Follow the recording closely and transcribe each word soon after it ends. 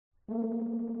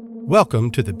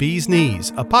Welcome to The Bee's Knees,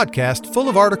 a podcast full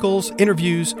of articles,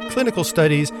 interviews, clinical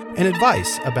studies, and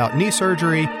advice about knee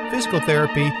surgery, physical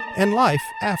therapy, and life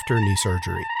after knee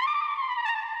surgery.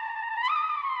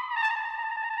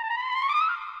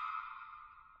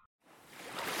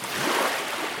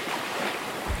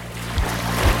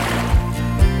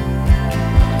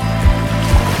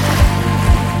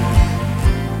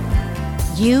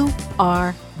 You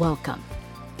are welcome.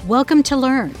 Welcome to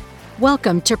learn.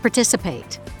 Welcome to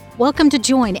participate. Welcome to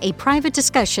join a private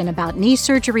discussion about knee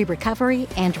surgery recovery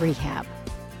and rehab.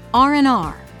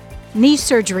 R&R, Knee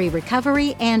Surgery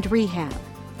Recovery and Rehab,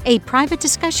 a private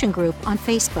discussion group on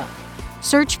Facebook.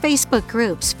 Search Facebook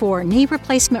groups for knee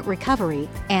replacement recovery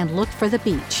and look for the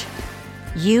beach.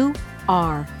 You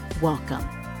are welcome.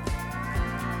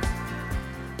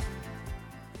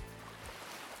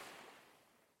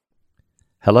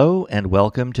 Hello and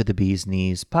welcome to the Bee's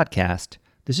Knees podcast.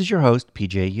 This is your host,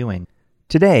 PJ Ewing.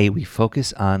 Today we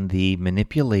focus on the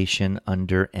manipulation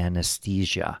under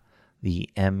anesthesia, the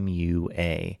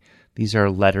MUA. These are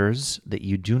letters that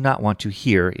you do not want to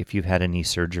hear if you've had a knee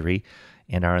surgery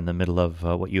and are in the middle of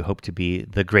what you hope to be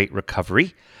the great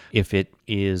recovery. If it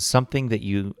is something that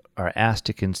you are asked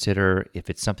to consider, if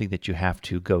it's something that you have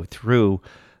to go through,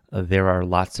 there are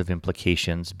lots of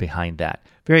implications behind that.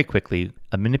 Very quickly,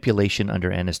 a manipulation under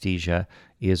anesthesia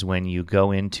is when you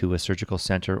go into a surgical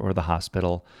center or the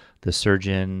hospital, the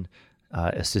surgeon,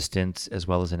 assistants, as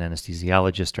well as an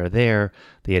anesthesiologist are there.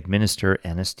 They administer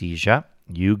anesthesia.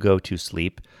 You go to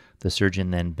sleep. The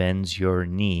surgeon then bends your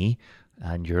knee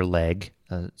and your leg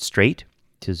straight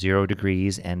to 0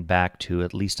 degrees and back to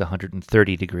at least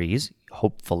 130 degrees,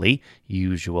 hopefully,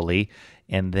 usually.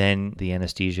 And then the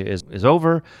anesthesia is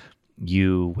over.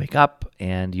 You wake up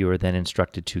and you are then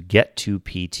instructed to get to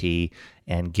PT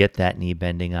and get that knee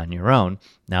bending on your own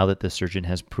now that the surgeon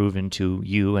has proven to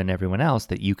you and everyone else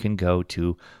that you can go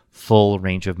to full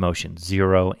range of motion,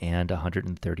 0 and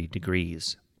 130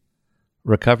 degrees.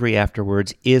 Recovery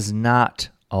afterwards is not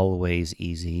always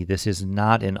easy. This is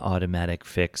not an automatic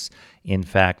fix. In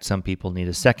fact, some people need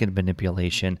a second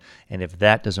manipulation, and if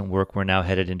that doesn't work, we're now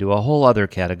headed into a whole other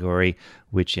category,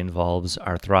 which involves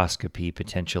arthroscopy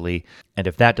potentially. And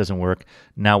if that doesn't work,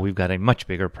 now we've got a much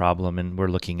bigger problem, and we're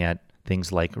looking at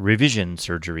things like revision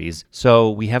surgeries. So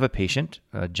we have a patient,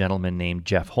 a gentleman named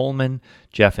Jeff Holman.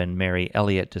 Jeff and Mary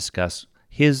Elliott discuss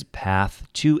his path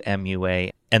to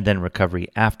MUA and then recovery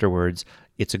afterwards.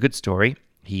 It's a good story.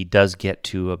 He does get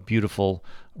to a beautiful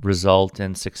result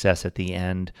and success at the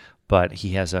end, but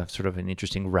he has a sort of an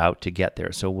interesting route to get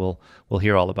there. So we'll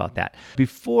hear all about that.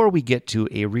 Before we get to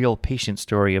a real patient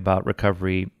story about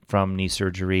recovery from knee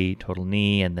surgery, total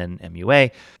knee, and then MUA,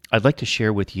 I'd like to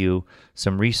share with you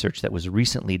some research that was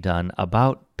recently done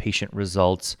about patient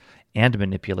results and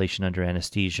manipulation under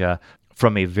anesthesia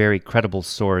from a very credible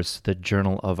source, the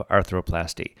Journal of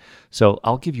Arthroplasty. So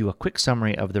I'll give you a quick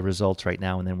summary of the results right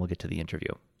now, and then we'll get to the interview.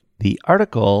 The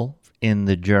article in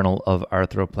the Journal of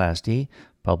Arthroplasty,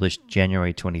 published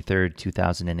January 23rd,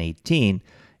 2018,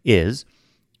 is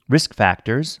Risk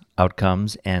Factors,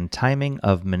 Outcomes, and Timing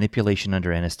of Manipulation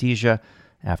Under Anesthesia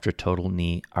After Total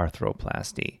Knee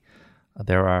Arthroplasty.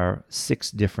 There are 6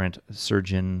 different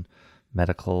surgeon,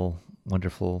 medical,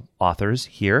 wonderful authors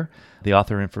here. The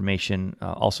author information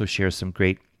also shares some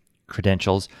great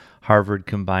credentials. Harvard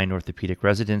Combined Orthopedic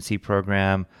Residency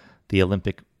Program, the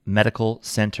Olympic Medical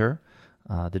Center,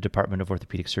 the Department of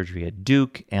Orthopedic Surgery at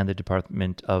Duke, and the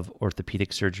Department of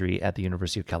Orthopedic Surgery at the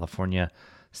University of California,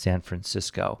 San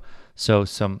Francisco. So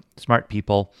some smart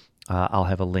people. I'll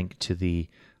have a link to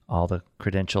all the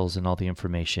credentials and all the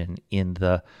information in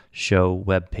the show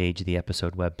webpage, the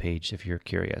episode webpage, if you're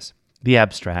curious. The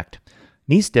abstract.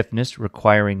 Knee stiffness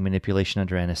requiring manipulation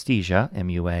under anesthesia,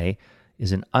 MUA,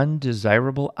 is an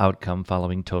undesirable outcome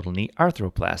following total knee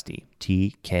arthroplasty,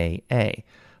 TKA.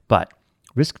 But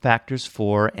risk factors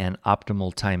for and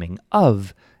optimal timing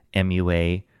of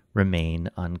MUA remain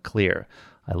unclear.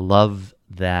 I love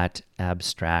that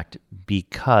abstract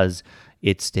because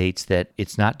it states that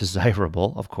it's not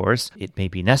desirable, of course. It may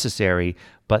be necessary,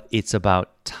 but it's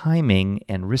about timing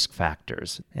and risk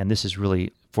factors. And this is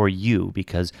really for you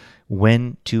because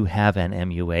when to have an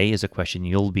MUA is a question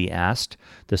you'll be asked.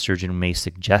 The surgeon may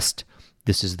suggest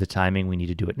this is the timing, we need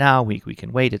to do it now, we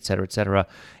can wait, et cetera, et cetera.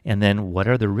 And then what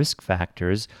are the risk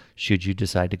factors should you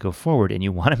decide to go forward? And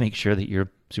you want to make sure that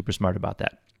you're super smart about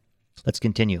that. Let's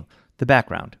continue. The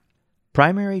background.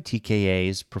 Primary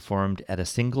TKAs performed at a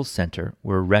single center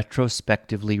were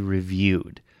retrospectively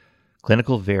reviewed.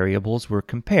 Clinical variables were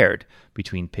compared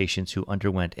between patients who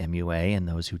underwent MUA and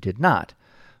those who did not.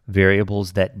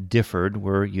 Variables that differed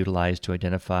were utilized to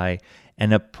identify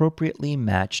an appropriately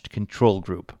matched control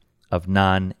group of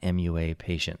non-MUA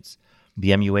patients.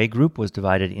 The MUA group was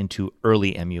divided into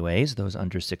early MUAs, those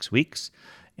under 6 weeks,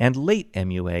 and late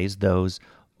MUAs, those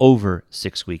over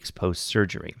 6 weeks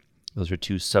post-surgery. Those are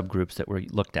two subgroups that were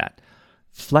looked at.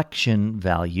 Flexion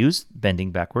values,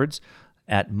 bending backwards,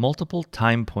 at multiple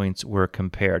time points were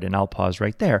compared. And I'll pause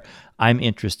right there. I'm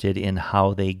interested in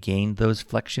how they gained those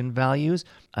flexion values.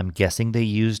 I'm guessing they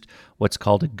used what's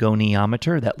called a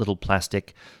goniometer, that little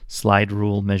plastic slide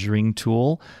rule measuring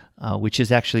tool, which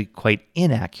is actually quite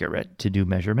inaccurate to do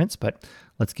measurements, but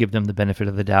let's give them the benefit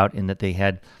of the doubt in that they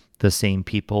had the same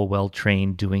people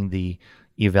well-trained doing the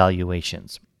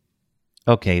evaluations.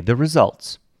 Okay, the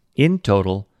results. In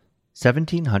total,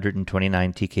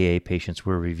 1,729 TKA patients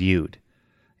were reviewed.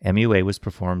 MUA was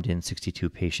performed in 62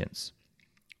 patients.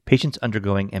 Patients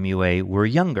undergoing MUA were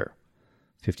younger,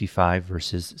 55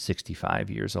 versus 65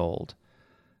 years old,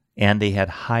 and they had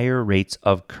higher rates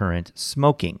of current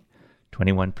smoking,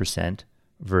 21%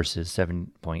 versus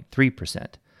 7.3%,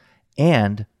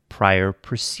 and prior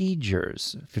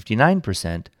procedures,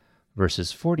 59%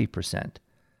 versus 40%.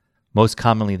 Most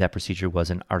commonly, that procedure was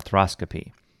an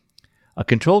arthroscopy. A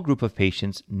control group of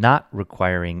patients not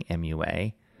requiring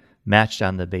MUA, matched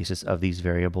on the basis of these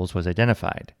variables, was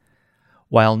identified.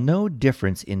 While no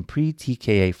difference in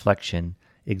pre-TKA flexion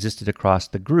existed across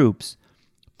the groups,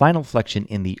 final flexion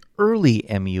in the early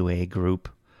MUA group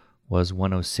was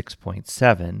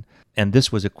 106.7, and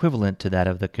this was equivalent to that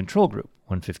of the control group,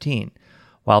 115,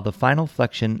 while the final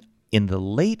flexion in the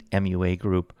late MUA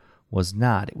group was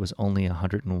not. It was only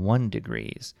 101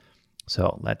 degrees.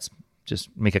 So let's just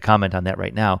make a comment on that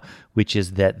right now, which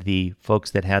is that the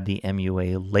folks that had the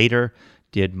MUA later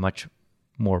did much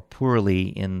more poorly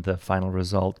in the final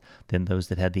result than those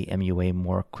that had the MUA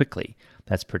more quickly.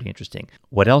 That's pretty interesting.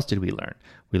 What else did we learn?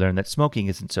 We learned that smoking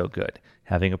isn't so good.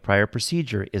 Having a prior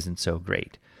procedure isn't so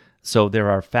great. So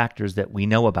there are factors that we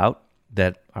know about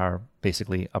that are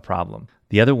basically a problem.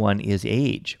 The other one is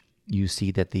age. You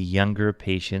see that the younger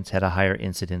patients had a higher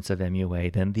incidence of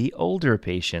MUA than the older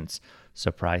patients.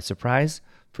 Surprise, surprise.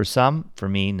 For some, for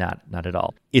me, not at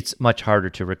all. It's much harder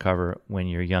to recover when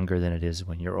you're younger than it is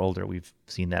when you're older. We've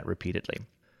seen that repeatedly.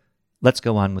 Let's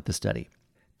go on with the study.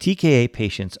 TKA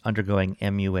patients undergoing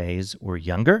MUAs were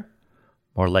younger,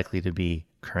 more likely to be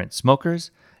current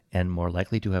smokers, and more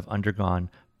likely to have undergone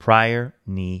prior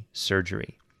knee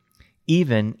surgery.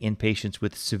 Even in patients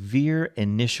with severe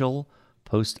initial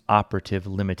post-operative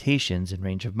limitations in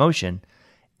range of motion,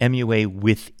 MUA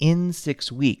within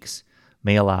 6 weeks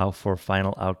may allow for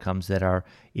final outcomes that are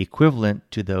equivalent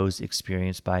to those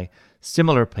experienced by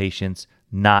similar patients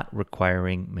not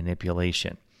requiring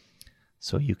manipulation.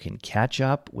 So you can catch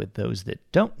up with those that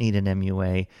don't need an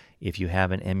MUA if you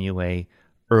have an MUA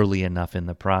early enough in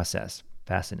the process.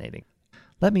 Fascinating.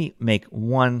 Let me make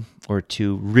one or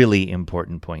two really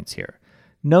important points here.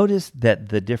 Notice that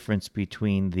the difference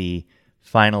between the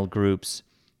final groups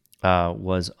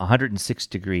was 106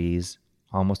 degrees,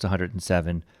 almost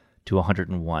 107, to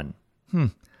 101.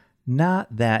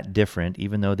 Not that different,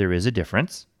 even though there is a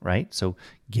difference, right? So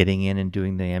getting in and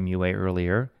doing the MUA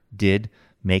earlier did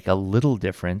make a little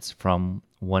difference from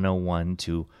 101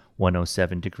 to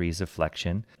 107 degrees of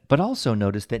flexion. But also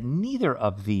notice that neither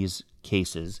of these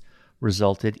cases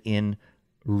resulted in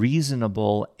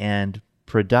reasonable and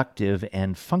productive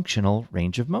and functional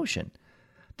range of motion.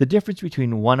 The difference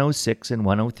between 106 and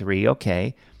 103,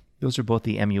 okay, those are both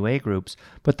the MUA groups,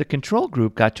 but the control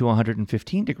group got to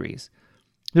 115 degrees.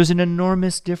 There's an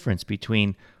enormous difference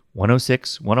between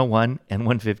 106, 101, and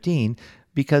 115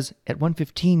 because at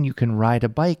 115 you can ride a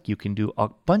bike, you can do a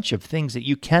bunch of things that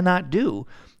you cannot do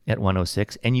at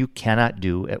 106 and you cannot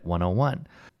do at 101.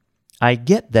 I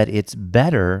get that it's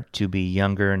better to be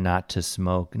younger, not to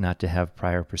smoke, not to have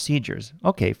prior procedures.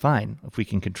 Okay, fine. If we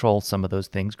can control some of those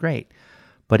things, great.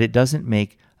 But it doesn't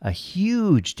make a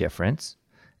huge difference,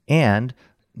 and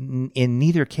in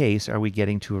neither case are we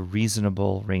getting to a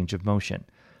reasonable range of motion.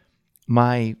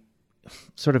 My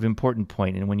sort of important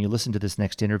point, and when you listen to this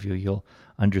next interview, you'll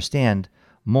understand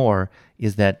more,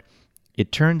 is that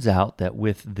it turns out that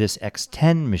with this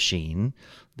X10 machine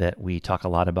that we talk a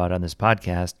lot about on this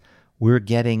podcast, we're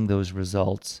getting those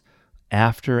results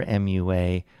after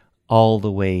MUA all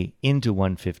the way into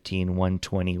 115,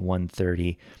 120,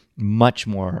 130, much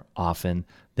more often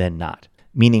than not.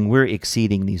 Meaning we're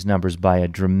exceeding these numbers by a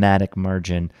dramatic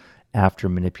margin after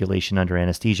manipulation under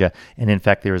anesthesia. And in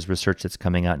fact, there is research that's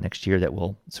coming out next year that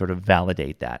will sort of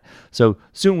validate that. So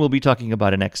soon we'll be talking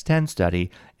about an X10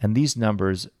 study, and these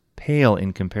numbers pale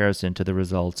in comparison to the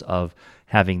results of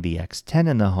having the X10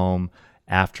 in the home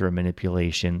after a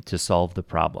manipulation to solve the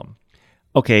problem.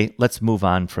 Okay, let's move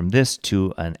on from this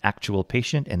to an actual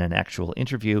patient and an actual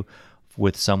interview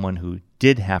with someone who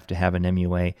did have to have an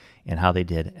MUA and how they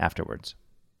did afterwards.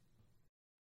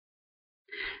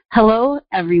 Hello,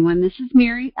 everyone. This is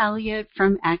Mary Elliott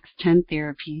from X10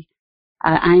 Therapy.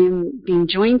 I am being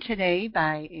joined today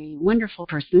by a wonderful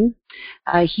person.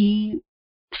 He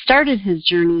started his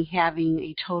journey having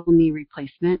a total knee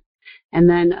replacement, and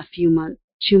then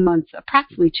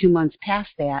approximately 2 months past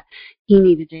that, he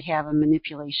needed to have a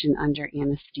manipulation under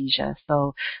anesthesia.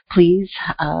 So please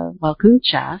welcome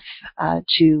Jeff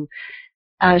to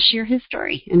share his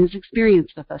story and his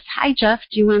experience with us. Hi, Jeff.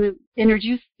 Do you want to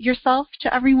introduce yourself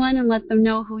to everyone and let them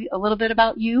know a little bit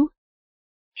about you?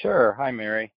 Sure. Hi,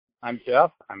 Mary. I'm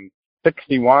Jeff. I'm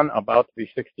 61, about to be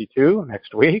 62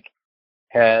 next week.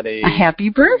 Had a happy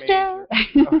birthday.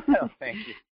 Well, thank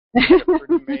you. Had a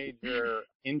pretty major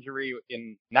injury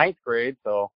in 9th grade,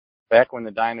 so back when the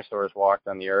dinosaurs walked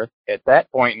on the earth. At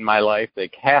that point in my life, they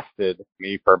casted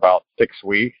me for about 6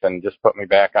 weeks and just put me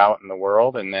back out in the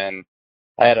world. And then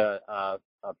I had a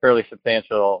fairly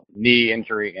substantial knee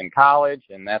injury in college,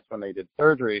 and that's when they did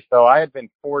surgery. So I had been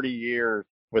 40 years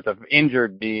with an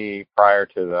injured knee prior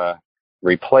to the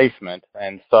replacement,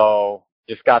 and so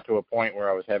just got to a point where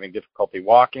I was having difficulty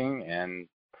walking, and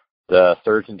the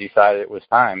surgeon decided it was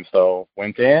time. So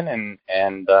went in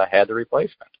and had the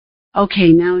replacement.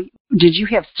 Okay, now, did you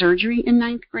have surgery in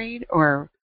 9th grade, or?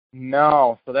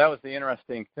 No, so that was the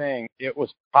interesting thing. It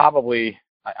was probably,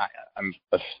 I'm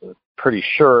pretty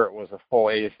sure it was a full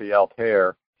ACL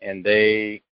tear, and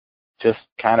they just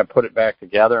kind of put it back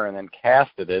together and then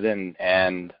casted it,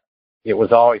 and it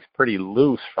was always pretty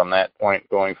loose from that point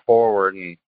going forward.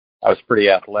 And I was pretty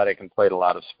athletic and played a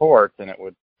lot of sports, and it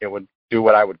would do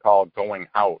what I would call going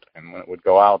out, and when it would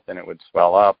go out, then it would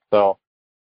swell up. So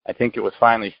I think it was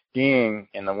finally skiing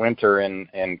in the winter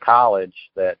in college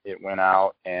that it went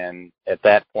out, and at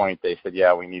that point they said,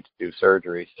 yeah, we need to do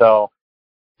surgery. So,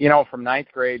 from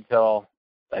 9th grade till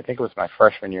I think it was my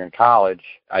freshman year in college,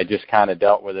 I just kind of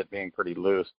dealt with it being pretty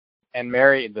loose. And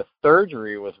Mary, the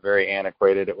surgery was very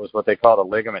antiquated. It was what they called a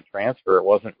ligament transfer. It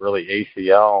wasn't really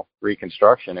ACL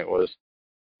reconstruction. It was,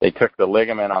 they took the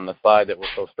ligament on the side that was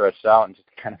so stretched out and just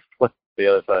kind of flipped the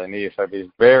other side of the knee. So I have these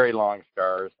very long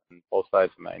scars on both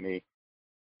sides of my knee.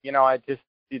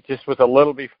 It just was a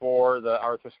little before the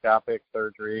arthroscopic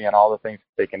surgery and all the things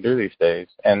that they can do these days.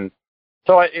 And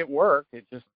so it worked. It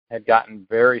just had gotten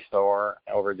very sore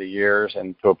over the years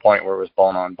and to a point where it was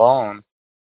bone on bone.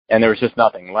 And there was just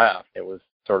nothing left. It was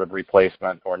sort of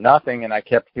replacement or nothing. And I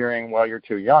kept hearing, well, you're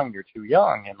too young.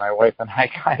 And my wife and I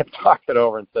kind of talked it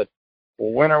over and said,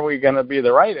 well, when are we going to be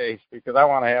the right age? Because I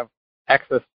want to have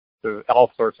access to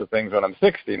all sorts of things when I'm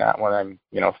 60, not when I'm,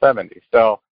 70.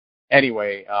 So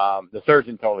anyway, the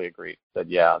surgeon totally agreed. Said,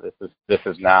 yeah, this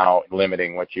is now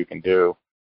limiting what you can do,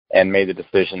 and made the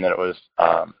decision that it was,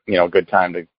 a good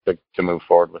time to move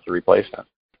forward with the replacement.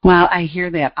 Well, I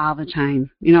hear that all the time.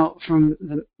 From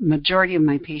the majority of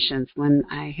my patients, when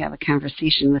I have a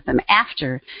conversation with them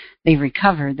after they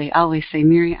recovered, they always say,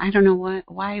 Mary, I don't know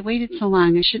why I waited so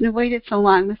long. I shouldn't have waited so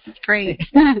long. This is great.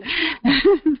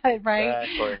 Right?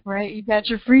 Exactly. Right. You got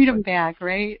your freedom back,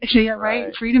 right? Yeah,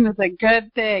 right. Freedom is a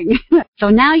good thing. So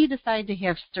now you decide to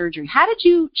have surgery. How did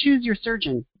you choose your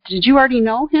surgeon? Did you already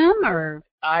know him, or?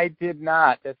 I did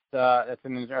not. That's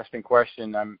an interesting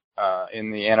question. I'm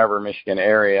in the Ann Arbor, Michigan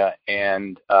area,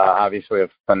 and obviously have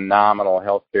phenomenal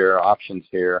healthcare options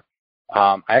here.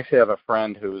 I actually have a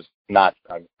friend who's not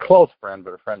a close friend,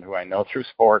 but a friend who I know through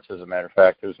sports, as a matter of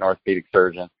fact, who's an orthopedic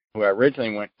surgeon, who I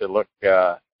originally went to look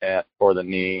at for the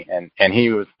knee, and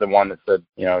he was the one that said,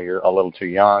 you're a little too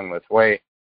young, let's wait.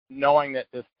 Knowing that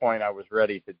at this point I was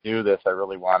ready to do this, I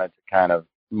really wanted to kind of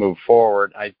move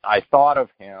forward. I thought of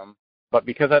him. But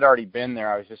because I'd already been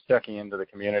there, I was just checking into the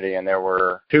community, and there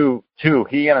were two,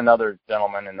 he and another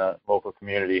gentleman in the local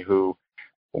community who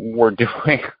were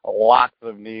doing lots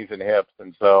of knees and hips.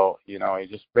 And so, he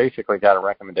just basically got a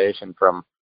recommendation from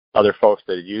other folks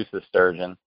that had used the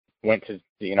surgeon. Went to,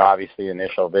 obviously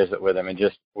initial visit with him, and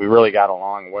we really got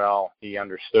along well. He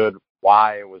understood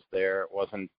why it was there. It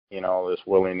wasn't, this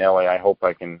willy-nilly, I hope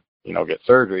I can, get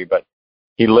surgery, but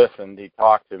he listened, he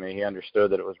talked to me, he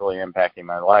understood that it was really impacting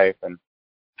my life, and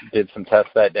did some tests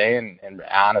that day. And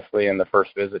honestly, in the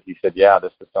first visit, he said, yeah,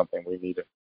 this is something we need to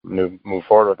move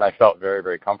forward with. And I felt very,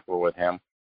 very comfortable with him,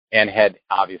 and had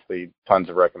obviously tons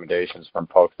of recommendations from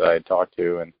folks that I had talked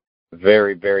to, and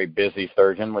very, very busy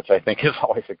surgeon, which I think is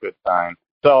always a good sign.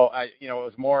 So, it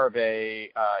was more of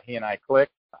a, he and I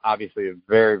clicked, obviously a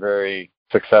very, very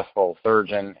successful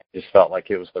surgeon. Just felt like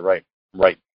it was the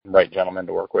right gentleman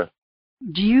to work with.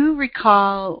 Do you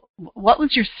recall what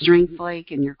was your strength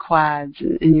like in your quads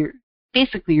and your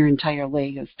basically your entire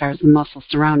leg as far as the muscles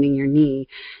surrounding your knee?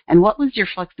 And what was your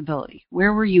flexibility?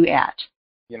 Where were you at?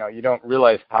 You don't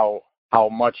realize how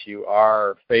much you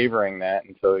are favoring that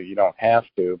until you don't have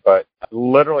to. But I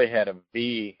literally had a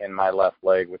V in my left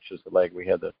leg, which is the leg we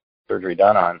had the surgery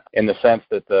done on, in the sense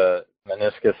that the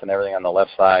meniscus and everything on the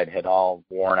left side had all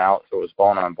worn out, so it was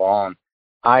bone on bone.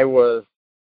 I was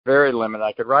very limited.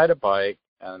 I could ride a bike,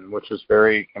 and which was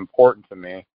very important to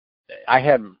me. I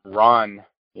hadn't run,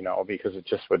 because it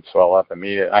just would swell up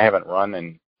immediately. I haven't run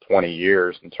in 20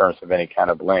 years in terms of any kind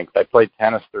of length. I played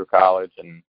tennis through college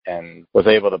and was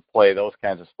able to play those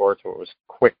kinds of sports where it was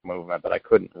quick movement, but I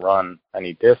couldn't run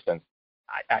any distance.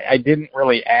 I didn't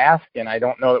really ask, and I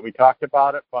don't know that we talked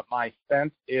about it, but my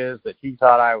sense is that he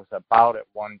thought I was about at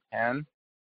 110.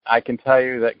 I can tell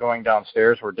you that going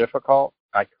downstairs were difficult.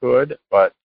 I could,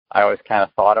 but I always kind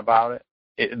of thought about it.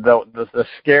 The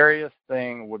scariest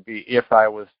thing would be if I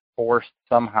was forced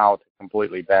somehow to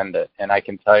completely bend it. And I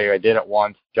can tell you I did it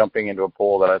once, jumping into a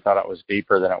pool that I thought it was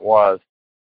deeper than it was,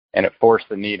 and it forced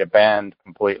the knee to bend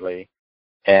completely.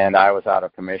 And I was out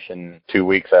of commission 2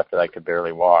 weeks after I could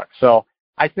barely walk. So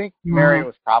I think Mary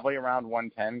was probably around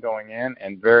 110 going in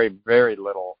and very, very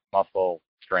little muscle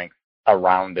strength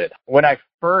around it. When I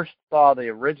first saw the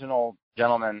original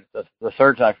gentleman, the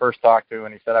surgeon I first talked to,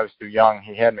 and he said I was too young,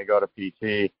 he had me go to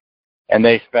PT, and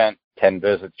they spent 10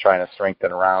 visits trying to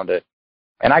strengthen around it.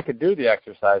 And I could do the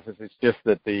exercises. It's just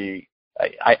that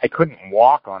I couldn't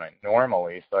walk on it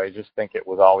normally, so I just think it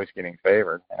was always getting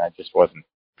favored, and I just wasn't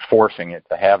forcing it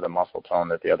to have the muscle tone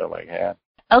that the other leg had.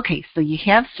 Okay, so you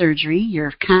have surgery.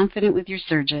 You're confident with your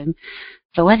surgeon.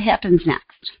 So what happens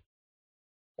next?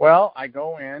 Well, I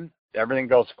go in. Everything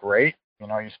goes great. You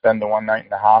spend the one night in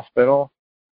the hospital.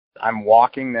 I'm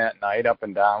walking that night up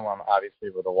and down, obviously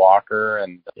with a walker,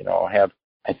 and,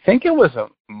 I think it was a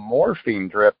morphine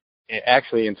drip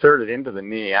actually inserted into the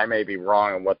knee. I may be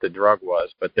wrong on what the drug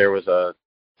was, but there was a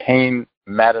pain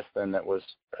medicine that was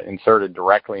inserted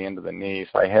directly into the knee,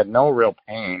 so I had no real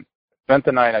pain. I spent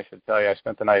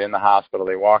the night in the hospital.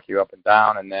 They walk you up and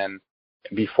down, and then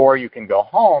before you can go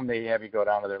home, they have you go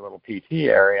down to their little PT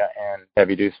area and have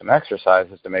you do some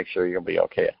exercises to make sure you'll be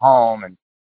okay at home. And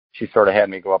she sort of had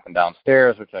me go up and down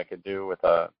stairs, which I could do with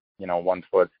one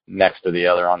foot next to the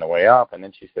other on the way up. And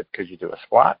then she said, could you do a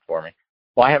squat for me?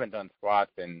 Well, I haven't done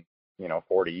squats in,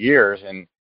 40 years. And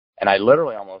I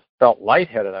literally almost felt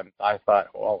lightheaded. I thought,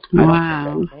 well, I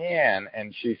don't think I can.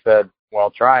 And she said, well,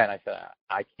 try. And I said,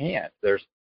 I can't. There's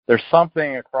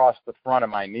something across the front of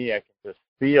my knee. I can just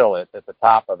feel it at the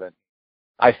top of it.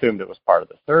 I assumed it was part of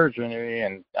the surgery,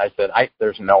 and I said,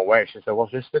 there's no way. She said, well,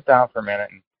 just sit down for a minute,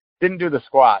 and didn't do the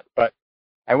squat. But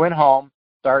I went home,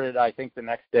 started, I think, the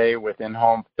next day with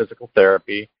in-home physical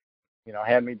therapy,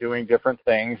 had me doing different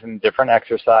things and different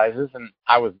exercises, and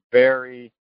I was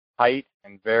very tight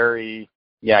and very,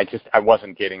 I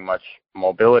wasn't getting much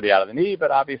mobility out of the knee, but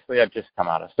obviously I've just come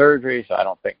out of surgery, so I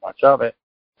don't think much of it.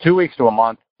 2 weeks to a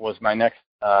month was my next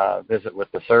visit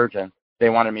with the surgeon. They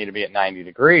wanted me to be at 90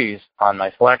 degrees on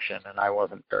my flexion, and I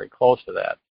wasn't very close to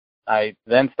that. I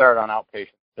then started on outpatient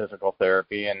physical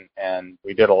therapy, and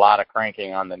we did a lot of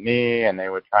cranking on the knee, and they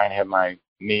would try and have my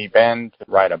knee bend to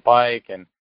ride a bike, and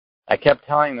I kept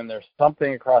telling them there's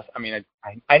something across,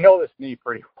 I know this knee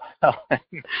pretty well.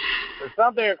 There's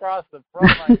something across the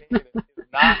front of my knee that is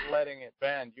not letting it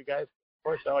bend. You guys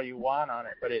push all you want on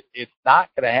it, but it's not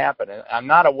going to happen. And I'm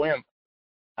not a wimp.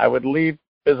 I would leave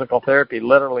physical therapy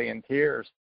literally in tears.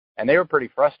 And they were pretty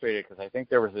frustrated because I think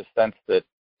there was this sense that,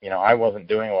 I wasn't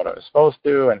doing what I was supposed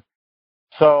to. And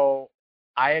so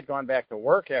I had gone back to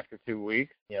work after 2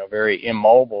 weeks, very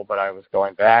immobile, but I was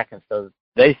going back. And so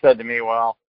they said to me,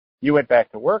 well, you went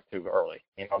back to work too early.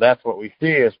 That's what we see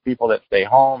is people that stay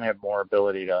home have more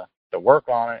ability to work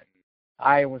on it.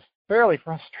 I was fairly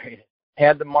frustrated.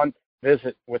 Had the month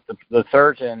visit with the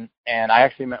surgeon, and I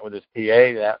actually met with his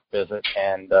PA that visit,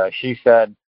 and she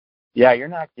said, yeah, you're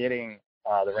not getting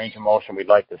the range of motion we'd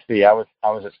like to see. I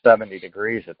was at 70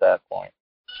 degrees at that point.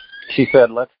 She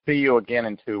said, let's see you again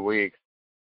in 2 weeks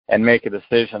and make a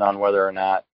decision on whether or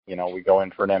not, we go in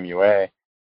for an MUA.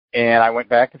 And I went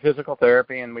back to physical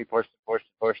therapy, and we pushed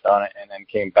on it, and then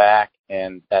came back.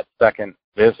 And that second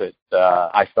visit,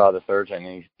 I saw the surgeon,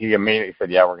 and he immediately said,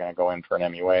 yeah, we're going to go in for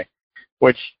an MUA,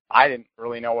 which I didn't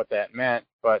really know what that meant.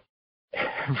 But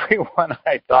everyone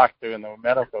I talked to in the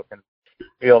medical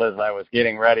field as I was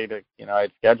getting ready to,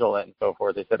 I'd schedule it and so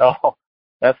forth, they said, oh,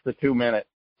 that's the 2-minute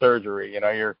surgery.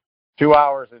 You're 2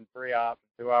 hours in pre-op,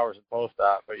 2 hours in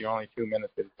post-op, but you're only 2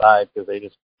 minutes inside because they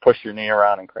just push your knee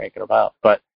around and crank it about.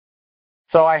 But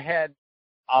so I had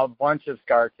a bunch of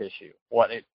scar tissue.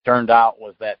 What it turned out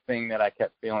was that thing that I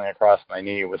kept feeling across my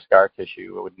knee was scar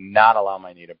tissue. It would not allow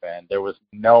my knee to bend. There was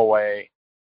no way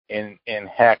in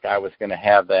heck I was going to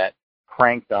have that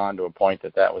cranked on to a point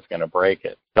that was going to break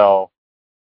it. So,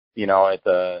 at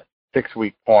the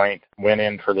 6-week point, went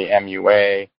in for the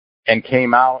MUA and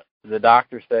came out. The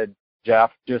doctor said,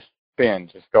 Jeff, just spin.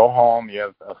 Just go home. You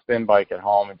have a spin bike at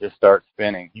home and just start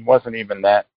spinning. He wasn't even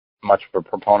that much of a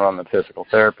proponent on the physical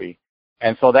therapy.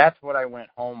 And so that's what I went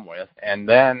home with. And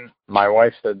then my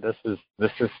wife said, this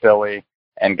is silly,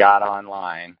 and got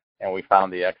online, and we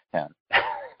found the X10.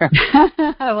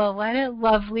 Well, what a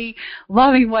lovely,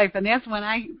 loving wife. And that's when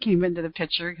I came into the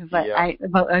picture, because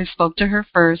I spoke to her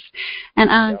first.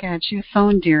 And, God, she was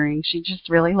so endearing. She just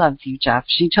really loves you, Jeff.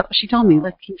 She told me,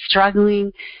 look, he's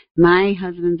struggling. My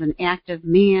husband's an active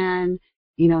man.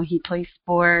 He plays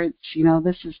sports.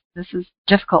 This is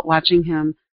difficult watching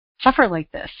him suffer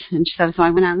like this. And she said, so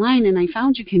I went online and I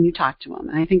found you. Can you talk to him?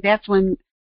 And I think that's when,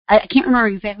 I can't remember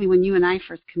exactly when you and I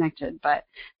first connected, but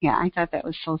yeah, I thought that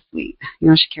was so sweet.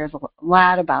 She cares a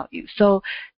lot about you. So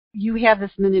you have this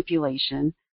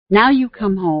manipulation. Now you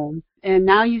come home and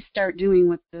now you start doing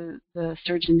what the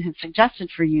surgeon had suggested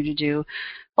for you to do.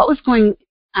 What was going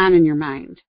on in your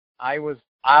mind? I was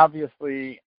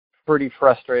obviously pretty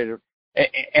frustrated.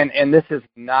 And this is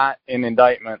not an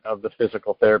indictment of the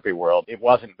physical therapy world. It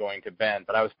wasn't going to bend,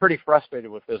 but I was pretty frustrated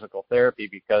with physical therapy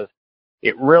because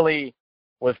it really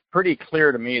was pretty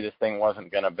clear to me this thing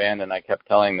wasn't going to bend, and I kept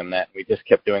telling them that. We just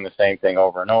kept doing the same thing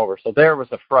over and over. So there was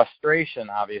a frustration,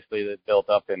 obviously, that built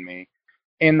up in me.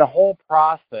 In the whole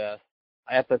process,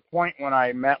 at the point when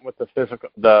I met with the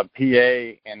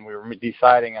PA, and we were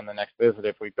deciding on the next visit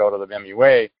if we'd go to the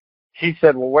MUA, she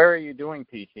said, well, where are you doing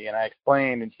PT? And I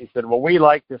explained, and she said, well, we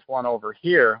like this one over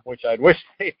here, which I'd wish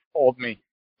they told me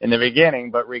in the beginning,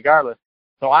 but regardless.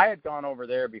 So I had gone over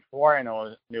there before I knew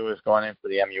I was going in for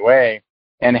the MUA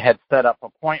and had set up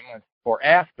appointments for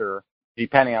after,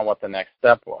 depending on what the next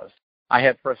step was. I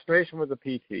had frustration with the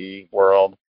PT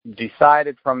world,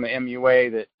 decided from the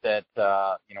MUA that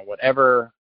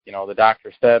whatever, the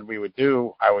doctor said we would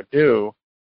do, I would do.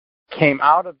 Came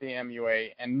out of the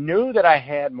MUA and knew that I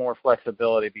had more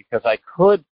flexibility because I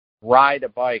could ride a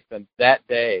bike that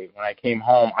day when I came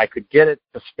home. I could get it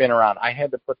to spin around. I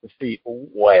had to put the seat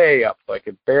way up so I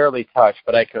could barely touch,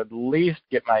 but I could at least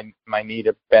get my knee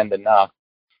to bend enough.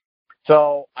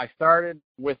 So I started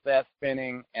with that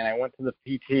spinning, and I went to the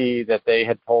PT that they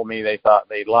had told me they thought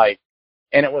they'd like,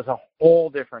 and it was a whole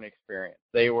different experience.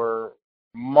 They were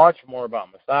much more about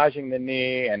massaging the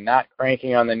knee and not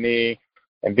cranking on the knee,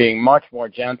 and being much more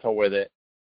gentle with it.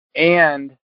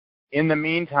 And in the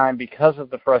meantime, because of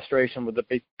the frustration with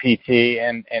the PT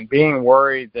and being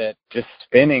worried that just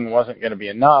spinning wasn't going to be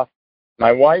enough,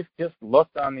 my wife just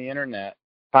looked on the internet,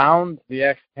 found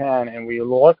the X10, and we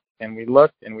looked and we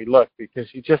looked and we looked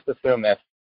because you just assume that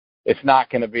it's not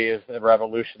going to be as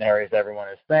revolutionary as everyone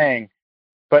is saying.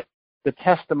 But the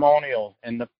testimonials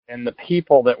and the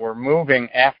people that were moving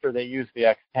after they used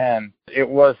the X10, it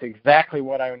was exactly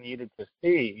what I needed to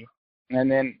see. And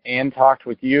then Ann talked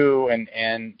with you,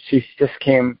 and she just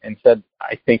came and said,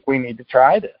 I think we need to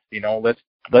try this.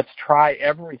 Let's try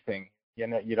everything.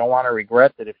 You don't want to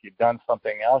regret that if you'd done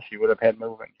something else, you would have had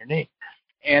movement in your knee.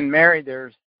 And Mary,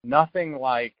 there's nothing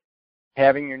like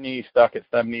having your knee stuck at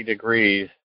 70 degrees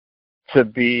to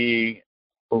be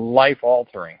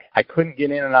life-altering. I couldn't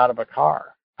get in and out of a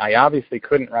car. I obviously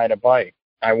couldn't ride a bike.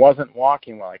 I wasn't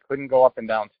walking well. I couldn't go up and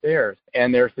down stairs.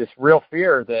 And there's this real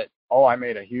fear that, I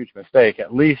made a huge mistake.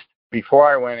 At least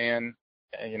before I went in,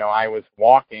 I was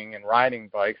walking and riding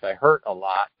bikes. I hurt a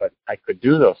lot, but I could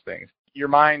do those things. Your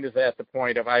mind is at the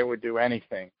point of I would do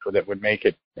anything that would make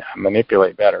it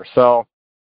manipulate better. So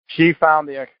she found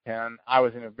the X10. I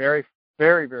was in a very,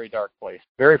 very, very dark place,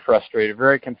 very frustrated,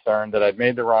 very concerned that I'd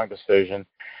made the wrong decision.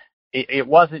 It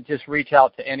wasn't just reach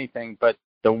out to anything, but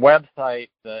the website,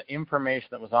 the information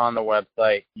that was on the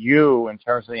website, you, in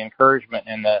terms of the encouragement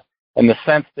and the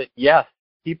sense that, yes,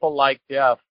 people like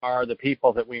Jeff are the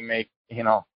people that we make,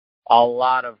 a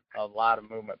lot of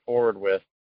movement forward with,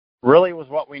 really was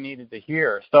what we needed to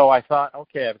hear. So I thought,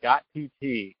 okay, I've got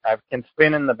PT, I can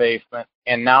spin in the basement,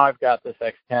 and now I've got this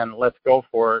X10. Let's go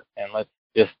for it, and let's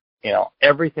just,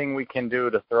 everything we can do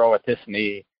to throw at this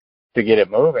knee to get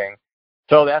it moving.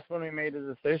 So that's when we made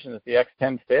the decision that the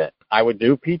X10 fit. I would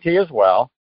do PT as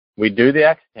well. We'd do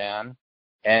the X10,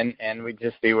 and we'd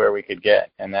just see where we could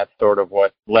get. And that's sort of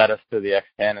what led us to the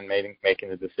X10 and making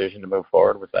the decision to move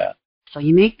forward with that. So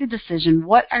you make the decision.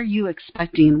 What are you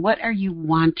expecting? What are you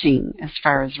wanting as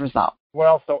far as results?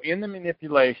 Well, so in the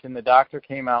manipulation, the doctor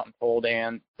came out and told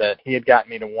Ann that he had gotten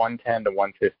me to 110 to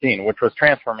 115, which was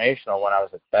transformational when I was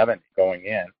at 70 going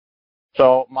in.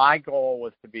 So my goal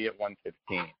was to be at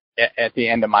 115 at the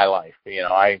end of my life. You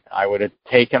know, I would have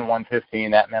taken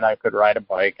 115. That meant I could ride a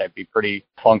bike. I'd be pretty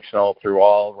functional through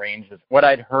all ranges. What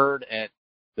I'd heard at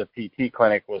the PT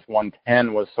clinic was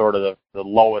 110 was sort of the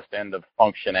lowest end of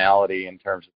functionality in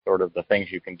terms of sort of the things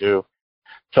you can do.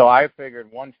 So I figured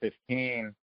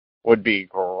 115 would be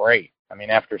great. I mean,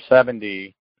 after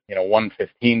 70,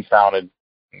 115 sounded,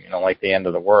 like the end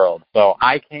of the world. So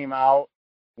I came out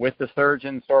with the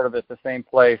surgeon sort of at the same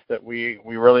place that we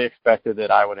really expected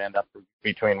that I would end up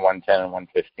between 110 and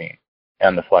 115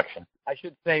 and the flexion. I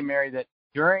should say, Mary, that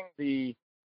during the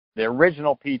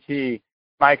original PT,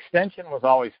 my extension was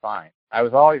always fine. I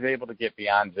was always able to get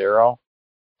beyond 0.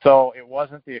 So it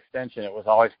wasn't the extension, it was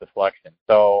always the flexion.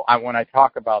 So when I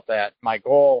talk about that, my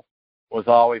goal was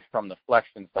always from the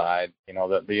flexion side.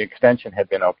 The extension had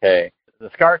been okay. The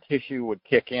scar tissue would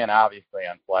kick in, obviously,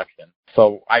 on flexion.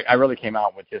 So I really came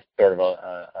out with just sort of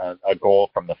a goal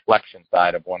from the flexion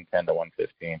side of 110 to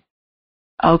 115.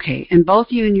 Okay, and both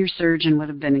you and your surgeon would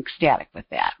have been ecstatic with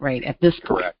that, right, at this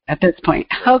point? Correct. At this point.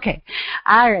 Okay.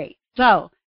 All right. So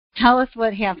tell us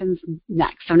what happens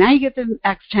next. So now you get the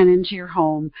X10 into your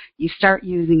home. You start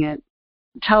using it.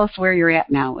 Tell us where you're at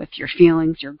now with your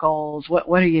feelings, your goals. What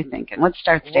are you thinking? What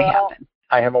starts to happen?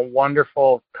 I have a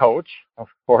wonderful coach, of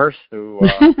course, who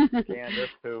Candace,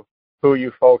 who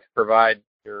you folks provide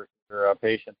your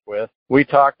patients with. We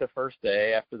talked the first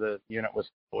day after the unit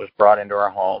was brought into our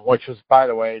home, which was, by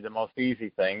the way, the most easy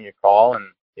thing. You call and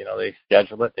they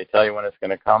schedule it. They tell you when it's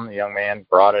going to come. The young man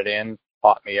brought it in,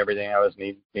 taught me everything I was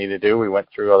need to do. We went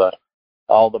through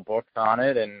all the books on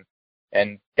it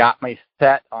and got me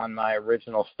set on my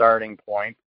original starting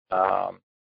point.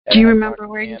 Do you remember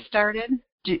where you started?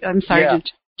 Do you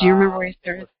remember where you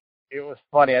started? It was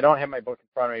funny. I don't have my book in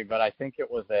front of me, but I think it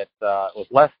was it was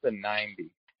less than 90.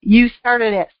 You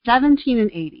started at 17 and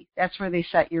 80. That's where they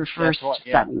set your first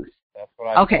settings. That's what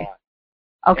I thought.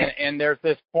 Okay. And there's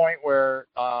this point where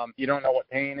you don't know what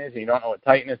pain is, you don't know what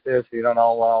tightness is, you don't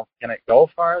know, well, can it go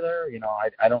farther?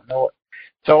 I don't know.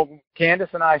 So Candace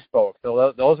and I spoke.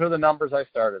 So those are the numbers I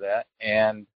started at.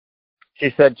 And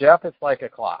she said, Jeff, it's like a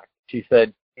clock. She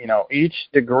said, each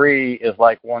degree is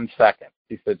like 1 second.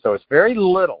 She said, so it's very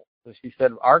little. So she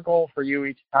said, our goal for you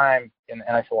each time, and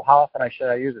I said, well, how often should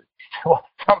I use it? She said, well,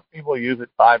 some people use it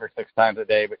 5 or 6 times a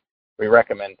day, but we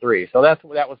recommend 3. So that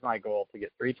was my goal, to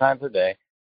get 3 times a day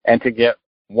and to get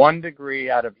 1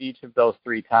 degree out of each of those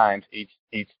 3 times each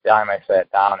time I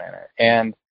sat down in it.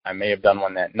 And I may have done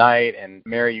one that night, and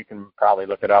Mary, you can probably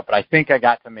look it up, but I think I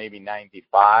got to maybe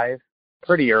 95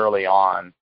 pretty early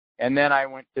on. And then I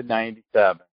went to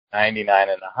 97, 99,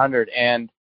 and 100,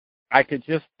 and I could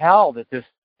just tell that this,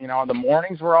 the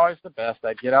mornings were always the best.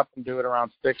 I'd get up and do it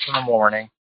around 6 in the morning,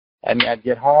 and I'd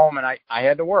get home, and I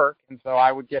had to work, and so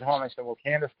I would get home. I said, well,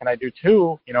 Candace, can I do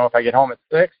 2, if I get home at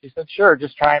 6? She said, sure,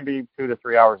 just try and be 2 to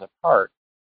 3 hours apart.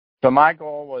 So my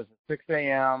goal was 6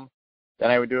 a.m., then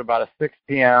I would do about a 6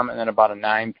 p.m., and then about a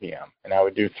 9 p.m., and I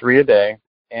would do 3 a day.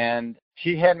 And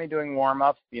she had me doing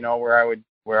warm-ups, where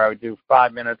I would do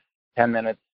 5 minutes, 10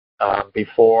 minutes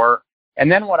before.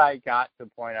 And then what I got to the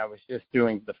point, I was just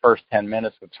doing the first 10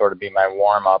 minutes would sort of be my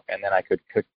warm-up, and then I could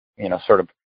sort of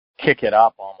kick it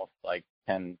up almost like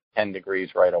 10 degrees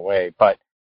right away. But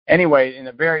anyway, in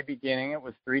the very beginning, it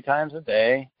was 3 times a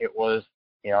day. It was,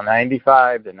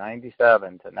 95 to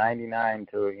 97 to 99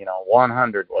 to,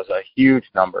 100 was a huge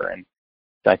number. And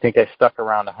I think I stuck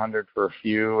around 100 for a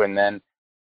few, and then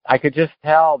I could just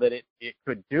tell that it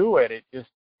could do it. It just,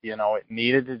 it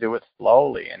needed to do it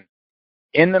slowly. And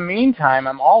in the meantime,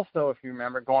 I'm also, if you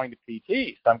remember, going to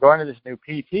PT. So I'm going to this new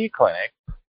PT clinic,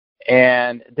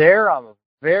 and they're a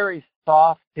very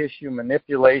soft tissue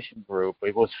manipulation group.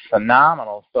 It was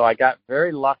phenomenal. So I got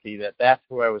very lucky that that's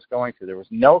who I was going to. There was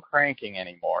no cranking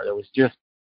anymore. There was just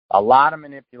a lot of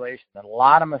manipulation, a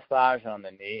lot of massage on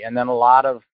the knee, and then a lot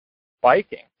of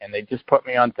biking. And they just put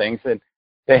me on things, and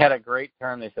they had a great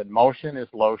term. They said, motion is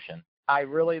lotion. I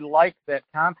really like that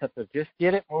concept of just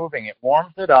get it moving. It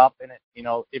warms it up, and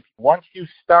if once you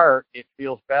start, it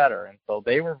feels better. And so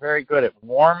they were very good at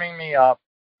warming me up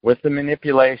with the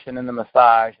manipulation and the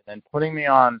massage, and then putting me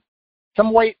on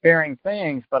some weight-bearing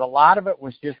things, but a lot of it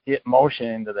was just get motion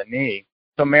into the knee.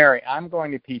 So, Mary, I'm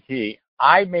going to PT.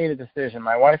 I made a decision.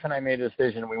 My wife and I made a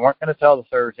decision. We weren't going to tell the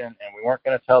surgeon, and we weren't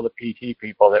going to tell the PT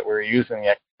people that we were using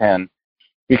the X10,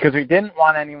 because we didn't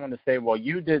want anyone to say, well,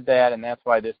 you did that, and that's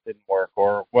why this didn't work,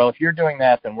 or, well, if you're doing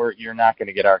that, then you're not going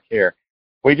to get our care.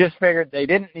 We just figured they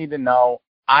didn't need to know.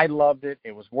 I loved it.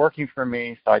 It was working for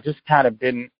me, so I just kind of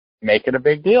didn't make it a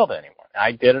big deal to anyone.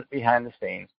 I did it behind the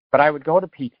scenes. But I would go to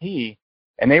PT,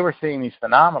 and they were seeing these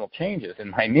phenomenal changes in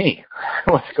my knee.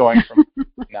 It was going from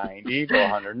 90 to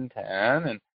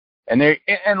 110,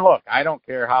 and look, I don't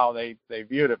care how they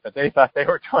viewed it, but they thought they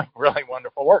were doing really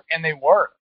wonderful work, and they were.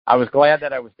 I was glad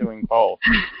that I was doing both,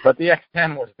 but the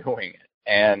X10 was doing it.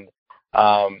 And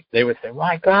they would say,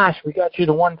 my gosh, we got you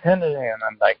to 110 today. And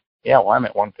I'm like, yeah, well, I'm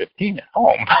at 115 at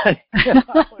home. But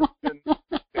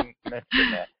didn't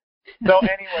mention that. So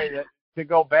anyway, to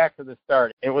go back to the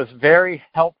start, it was very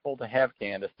helpful to have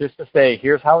Candace just to say,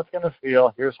 here's how it's going to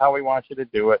feel. Here's how we want you to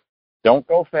do it. Don't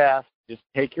go fast. Just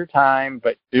take your time,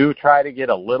 but do try to get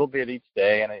a little bit each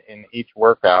day and in each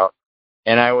workout.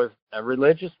 And I was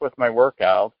religious with my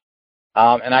workouts,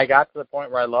 and I got to the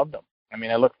point where I loved them. I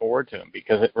mean, I look forward to them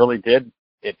because it really did.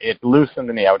 It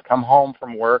loosened me. I would come home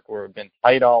from work where we've been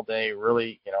tight all day.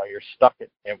 Really, you're stuck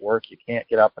at work. You can't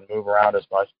get up and move around as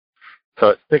much.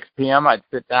 So at 6 p.m., I'd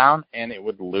sit down, and it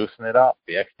would loosen it up.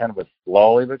 The X10 would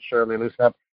slowly but surely loosen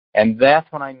up. And that's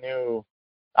when I knew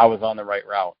I was on the right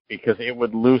route because it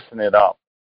would loosen it up.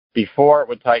 Before, it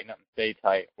would tighten up and stay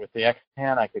tight. With the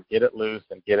X10, I could get it loose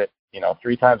and get it,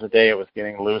 3 times a day it was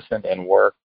getting loosened and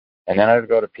work. And then I would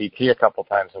go to PT a couple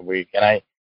times a week. And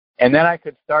then I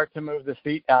could start to move the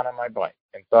seat down on my bike.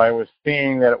 And so I was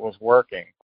seeing that it was working.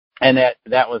 And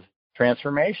that was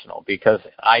transformational because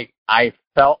I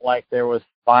felt like there was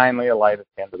finally a light at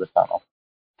the end of the tunnel.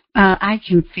 I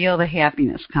can feel the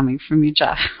happiness coming from you,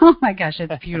 Jeff. Oh, my gosh,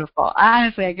 it's beautiful.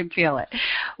 Honestly, I can feel it.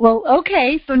 Well,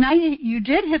 okay, so now you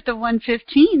did hit the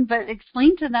 115, but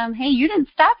explain to them, hey, you didn't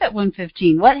stop at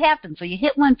 115. What happened? So you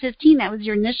hit 115. That was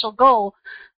your initial goal.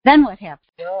 Then what happened?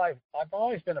 I've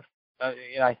always been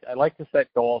I like to set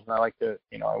goals, and I like to,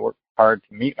 I work hard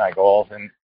to meet my goals.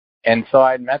 And so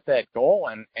I'd met that goal,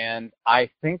 and I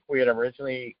think we had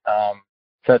originally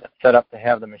set up to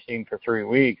have the machine for 3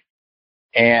 weeks.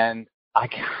 And I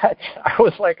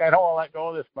was like, I don't want to let go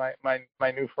of this,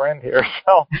 my new friend here.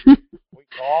 So we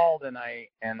called and I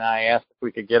asked if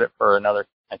we could get it for another.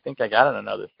 I think I got it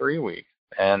another 3 weeks,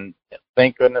 and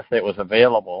thank goodness it was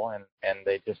available. And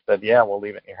they just said, yeah, we'll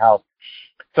leave it in your house.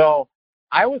 So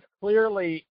I was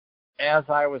clearly, as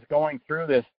I was going through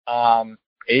this,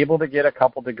 able to get a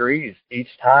couple degrees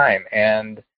each time,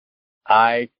 and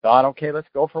I thought, okay, let's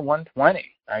go for 120.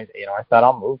 I thought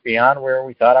I'll move beyond where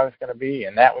we thought I was going to be,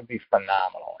 and that would be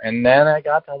phenomenal. And then I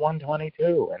got to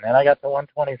 122, and then I got to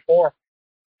 124,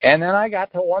 and then I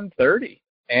got to 130,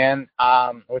 and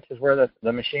which is where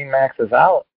the machine maxes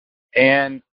out.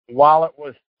 And while it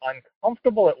was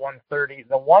uncomfortable at 130,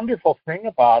 the wonderful thing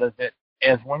about it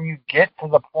is when you get to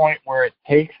the point where it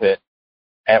takes it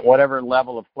at whatever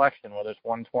level of flexion, whether it's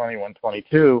 120,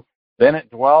 122, then it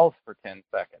dwells for 10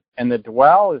 seconds. And the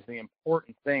dwell is the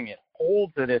important thing. It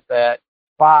holds it at that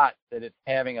spot that it's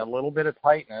having a little bit of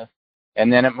tightness,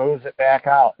 and then it moves it back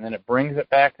out, and then it brings it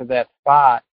back to that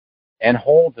spot and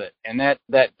holds it. And that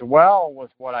dwell was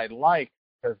what I liked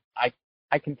because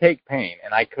I can take pain,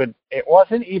 and it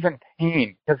wasn't even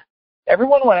pain because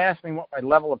everyone would ask me what my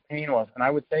level of pain was, and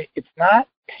I would say it's not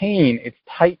pain, it's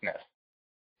tightness.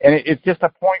 And it's just a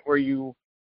point where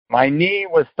my knee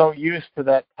was so used to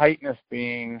that tightness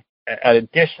being an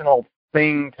additional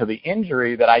thing to the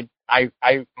injury that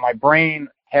my brain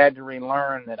had to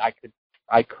relearn that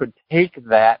I could take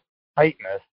that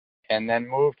tightness and then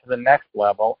move to the next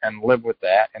level and live with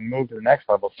that and move to the next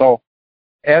level. So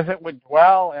as it would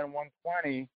dwell at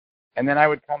 120 and then I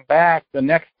would come back, the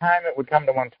next time it would come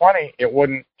to 120, it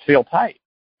wouldn't feel tight.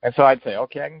 And so I'd say,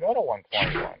 okay, I can go to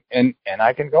 121 and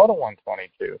I can go to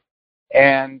 122.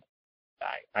 And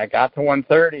I got to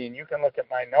 130, and you can look at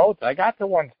my notes. I got to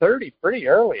 130 pretty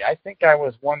early. I think I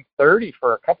was 130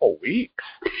 for a couple weeks.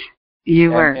 You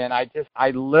were. And I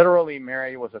literally,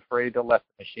 Mary, was afraid to let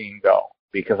the machine go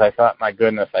because I thought, my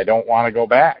goodness, I don't want to go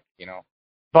back,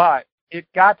 But it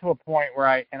got to a point where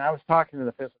I was talking to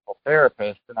the physical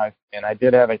therapist, and I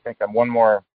did have, I think, one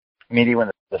more meeting with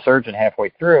the surgeon halfway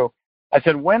through. I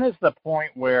said, when is the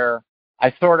point where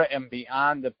I sort of am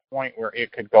beyond the point where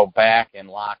it could go back and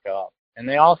lock up? And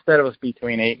they all said it was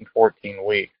between 8 and 14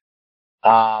 weeks.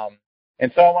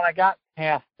 And so when I got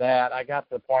past that, I got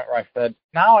to the point where I said,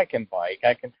 now I can bike.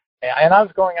 And I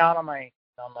was going out on my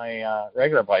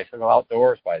regular bicycle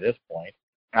outdoors by this point.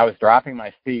 I was dropping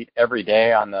my feet every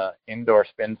day on the indoor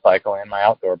spin cycle and my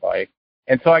outdoor bike.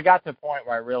 And so I got to the point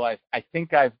where I realized I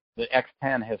think the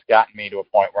X10 has gotten me to a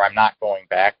point where I'm not going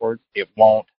backwards. It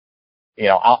won't.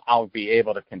 I'll be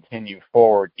able to continue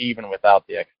forward even without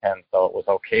the X10, so it was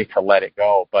okay to let it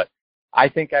go. But I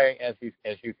think as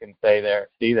you can see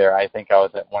there, I think I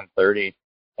was at 130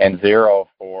 and 0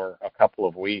 for a couple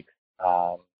of weeks.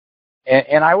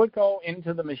 And I would go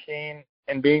into the machine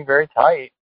and being very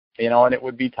tight, and it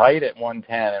would be tight at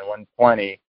 110 and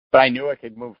 120, but I knew I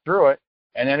could move through it,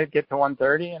 and then it'd get to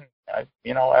 130,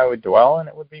 and I would dwell, and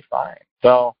it would be fine.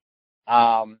 So,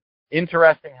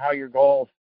 interesting how your goals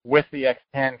with the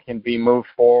X10 can be moved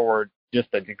forward just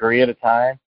a degree at a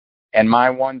time, and my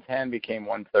 110 became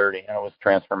 130, and it was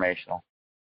transformational.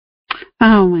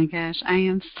 Oh my gosh, I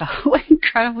am so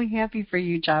incredibly happy for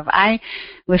you, Jeff. I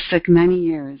was sick many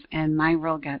years, and my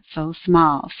world got so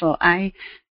small. So I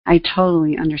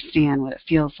totally understand what it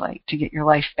feels like to get your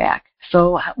life back.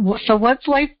 So what's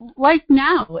life like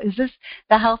now? Is this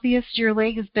the healthiest your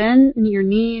leg has been, your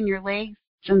knee and your leg,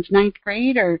 since 9th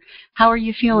grade, or how are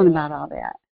you feeling about all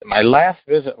that? My last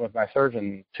visit with my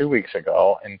surgeon 2 weeks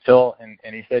ago, and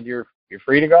he said, you're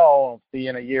free to go. I'll see you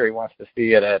in a year. He wants to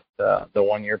see it at the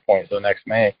 1 year point, so next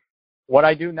May. What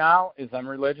I do now is I'm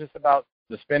religious about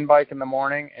the spin bike in the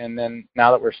morning, and then now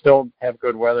that we're still have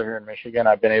good weather here in Michigan,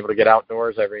 I've been able to get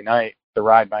outdoors every night to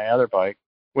ride my other bike,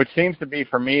 which seems to be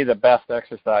for me the best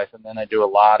exercise. And then I do a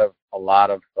lot of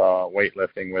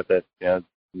weightlifting with it,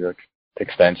 the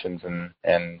extensions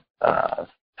and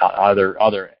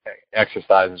other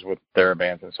exercises with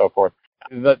TheraBands and so forth.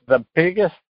 The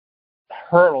biggest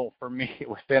hurdle for me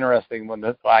was interesting when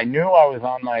I knew I was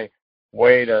on my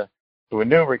way to a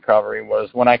new recovery was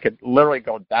when I could literally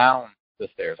go down the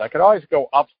stairs. I could always go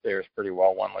upstairs pretty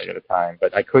well one leg at a time,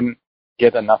 but I couldn't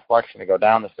get enough flexion to go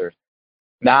down the stairs.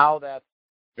 Now that's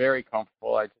very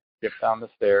comfortable. I just skip down the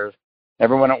stairs.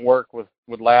 Everyone at work would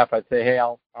laugh. I'd say, hey,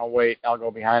 I'll wait. I'll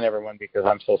go behind everyone because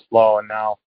I'm so slow. And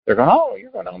now they're going, oh,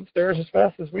 you're going down the stairs as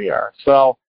fast as we are.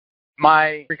 So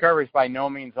my recovery is by no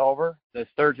means over. The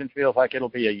surgeon feels like it'll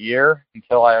be a year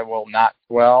until I will not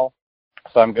swell.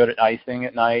 So I'm good at icing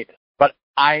at night. But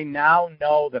I now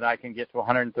know that I can get to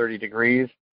 130 degrees.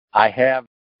 I have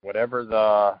whatever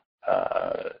the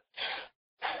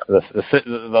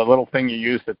little thing you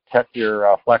use to check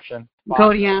your flexion.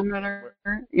 Goniometer.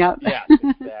 Yep. Yes,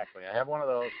 exactly. I have one of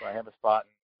those. So I have a spot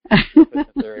in the fitness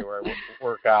area where I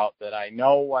work out that I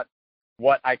know what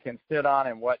I can sit on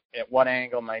and at what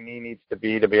angle my knee needs to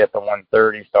be at the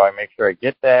 130. So I make sure I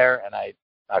get there, and I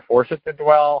force it to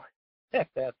dwell at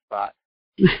that spot.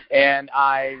 And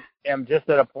I am just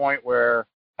at a point where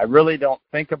I really don't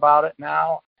think about it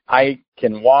now. I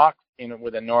can walk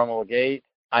with a normal gait.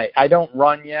 I don't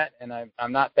run yet, and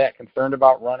I'm not that concerned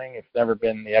about running. It's never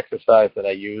been the exercise that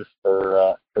I use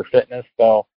for fitness.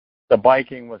 So the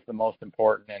biking was the most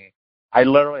important, and I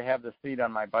literally have the seat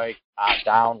on my bike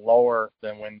down lower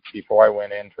than before I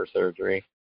went in for surgery.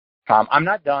 I'm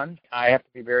not done. I have to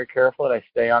be very careful that I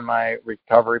stay on my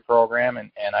recovery program,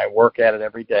 and I work at it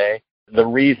every day. The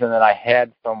reason that I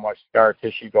had so much scar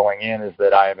tissue going in is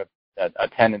that I have a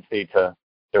tendency to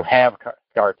have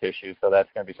scar tissue, so that's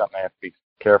going to be something I have to be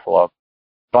careful of.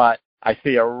 But I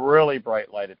see a really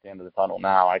bright light at the end of the tunnel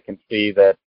now. I can see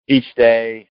that each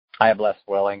day I have less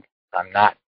swelling. I'm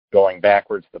not going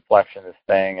backwards. The flexion is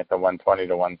staying at the 120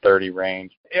 to 130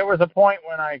 range. It was a point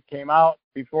when I came out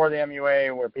before the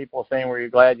MUA where people were saying, were you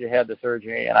glad you had the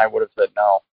surgery? And I would have said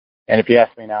no. And if you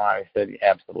ask me now, I said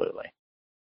absolutely.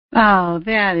 Oh,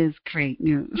 that is great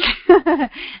news.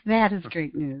 That is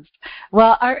great news.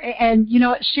 Well, and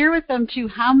share with them too,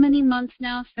 how many months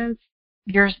now since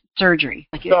your surgery?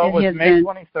 So it was May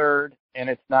 23rd, and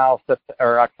it's now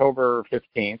October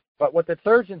 15th. But what the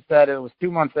surgeon said, it was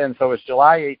 2 months in, so it was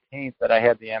July 18th that I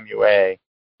had the MUA.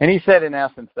 And he said, in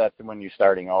essence, that's when you're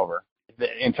starting over.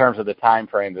 In terms of the time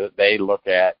frame that they look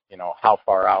at, how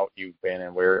far out you've been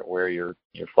and where your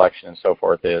flexion and so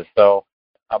forth is. So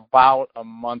about a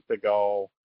month ago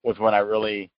was when I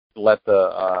really let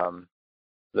the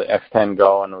X10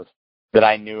 go, and that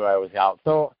I knew I was out.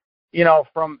 So,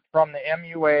 from the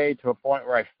MUA to a point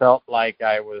where I felt like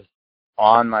I was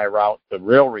on my route to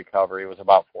real recovery was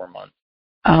about 4 months.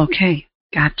 Okay,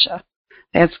 gotcha.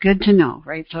 That's good to know,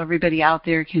 right? So everybody out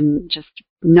there can just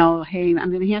know, hey,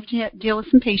 I'm going to have to deal with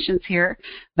some patience here,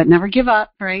 but never give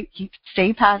up, right?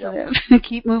 Stay positive, yep.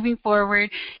 Keep moving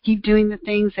forward, keep doing the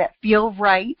things that feel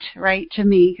right to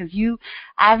me, because you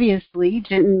obviously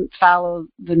didn't follow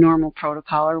the normal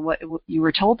protocol or what you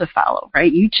were told to follow,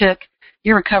 right? You took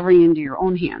your recovery into your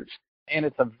own hands. And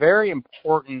it's a very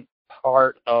important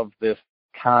part of this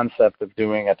concept of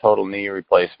doing a total knee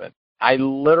replacement. I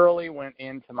literally went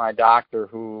into my doctor,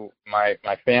 my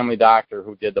family doctor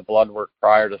who did the blood work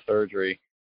prior to surgery,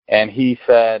 and he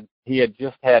said he had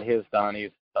just had his done. He's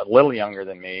a little younger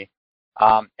than me,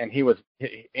 and he was,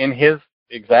 in his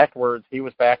exact words, he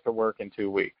was back to work in 2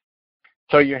 weeks.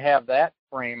 So you have that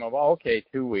frame of, okay,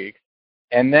 2 weeks.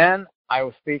 And then I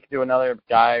was speaking to another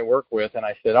guy I work with, and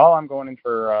I said, I'm going in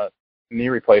for a knee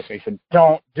replacement. He said,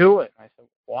 don't do it. I said,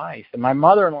 why? He said, my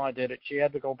mother-in-law did it. She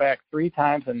had to go back 3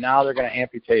 times, and now they're going to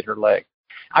amputate her leg.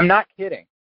 I'm not kidding.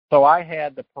 So I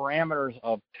had the parameters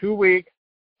of 2 weeks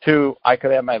to I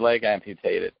could have my leg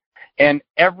amputated. And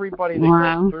everybody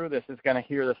that goes through this is going to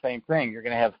hear the same thing. You're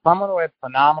going to have someone who had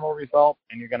phenomenal results,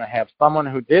 and you're going to have someone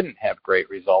who didn't have great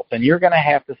results. And you're going to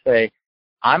have to say,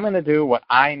 I'm going to do what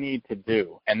I need to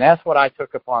do. And that's what I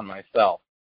took upon myself.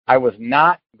 I was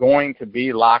not going to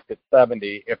be locked at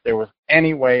 70 if there was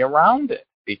any way around it,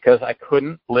 because I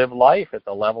couldn't live life at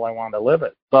the level I wanted to live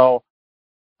it. So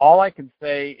all I can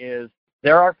say is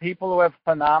there are people who have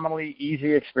phenomenally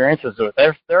easy experiences with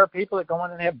it. There are people that go in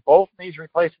and have both knees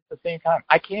replaced at the same time.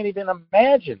 I can't even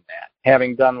imagine that,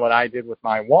 having done what I did with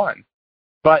my one.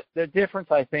 But the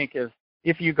difference, I think, is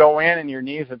if you go in and your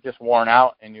knees have just worn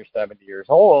out and you're 70 years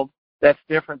old, that's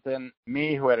different than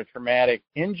me, who had a traumatic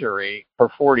injury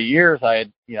for 40 years. I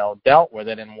had, dealt with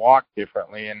it and walked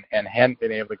differently and hadn't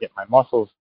been able to get my muscles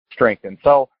strengthened.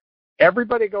 So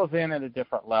everybody goes in at a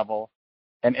different level,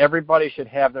 and everybody should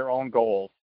have their own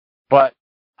goals. But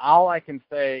all I can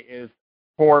say is,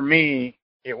 for me,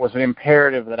 it was an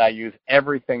imperative that I use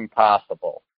everything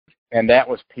possible. And that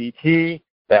was PT,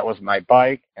 that was my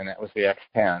bike, and that was the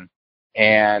X10.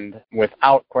 And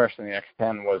without question, the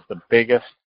X10 was the biggest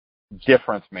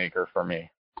difference maker for me.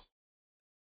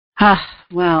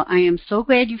 Well, I am so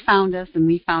glad you found us and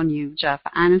we found you, Jeff.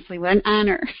 Honestly, what an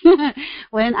honor.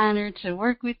 What an honor to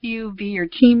work with you, be your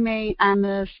teammate on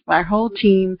this, our whole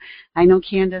team. I know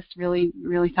Candace really,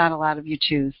 really thought a lot of you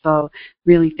too. So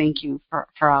really thank you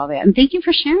for all that. And thank you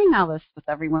for sharing all this with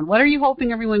everyone. What are you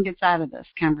hoping everyone gets out of this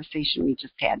conversation we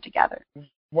just had together?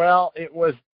 Well, it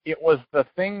was the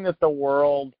thing that the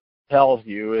world tells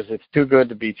you is it's too good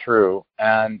to be true,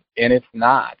 and it's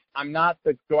not. I'm not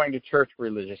the going to church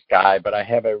religious guy, but I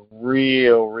have a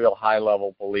real high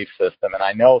level belief system, and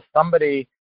I know somebody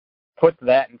put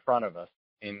that in front of us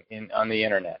on the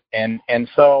internet. And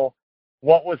so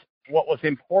what was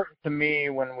important to me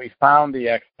when we found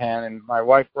the X10, and my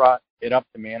wife brought it up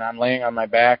to me, and I'm laying on my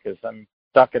back as I'm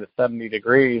stuck at 70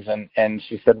 degrees, and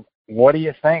she said, what do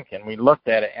you think? And we looked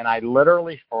at it, and I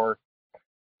literally for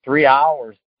 3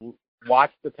 hours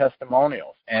watched the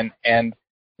testimonials, and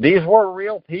these were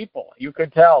real people. You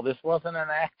could tell this wasn't an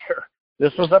actor.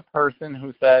 This was a person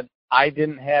who said, I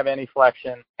didn't have any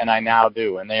flexion, and I now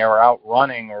do. And they were out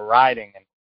running or riding. And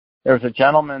there was a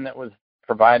gentleman that was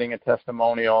providing a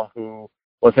testimonial who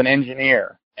was an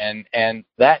engineer, and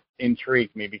that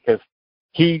intrigued me because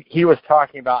he was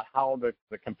talking about how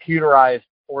the computerized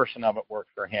portion of it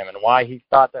worked for him and why he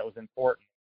thought that was important.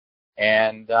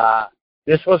 And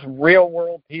this was real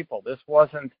world people. This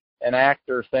wasn't an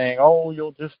actor saying,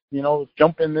 you'll just,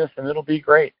 jump in this and it'll be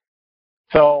great.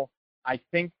 So I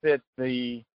think that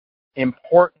the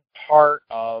important part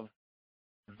of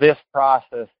this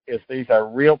process is these are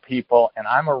real people, and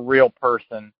I'm a real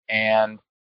person. And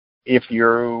if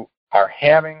you are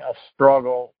having a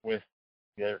struggle with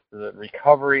the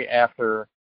recovery after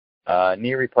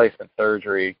knee replacement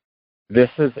surgery, this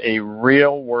is a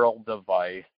real world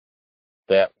device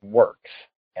that works,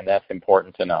 and that's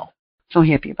important to know. So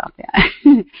happy about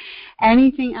that.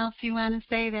 Anything else you want to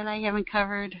say that I haven't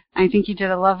covered? I think you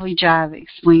did a lovely job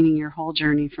explaining your whole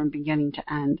journey from beginning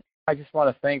to end. I just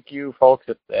want to thank you folks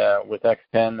with X10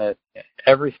 that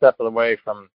every step of the way,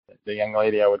 from the young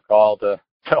lady I would call to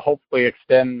hopefully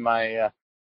extend my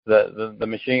the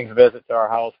machine's visit to our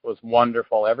house, was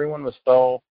wonderful. Everyone was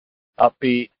so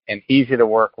upbeat and easy to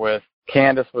work with.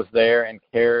 Candace was there and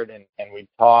cared, and we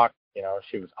talked.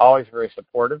 She was always very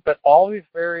supportive, but always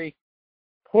very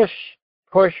push.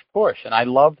 And I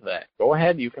loved that. Go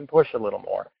ahead, you can push a little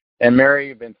more. And Mary,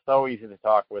 you've been so easy to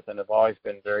talk with and have always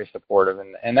been very supportive,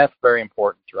 and that's very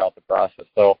important throughout the process.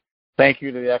 So thank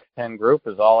you to the X10 group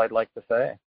is all I'd like to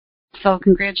say. So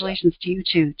congratulations to you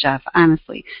too, Jeff.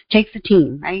 Honestly, takes a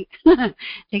team, right?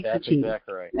 Takes That's a team.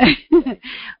 Exactly right.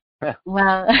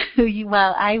 Well,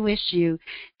 I wish you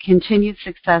continued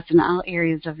success in all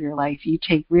areas of your life. You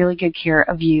take really good care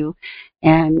of you,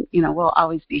 and we'll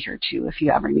always be here too if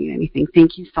you ever need anything.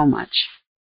 Thank you so much.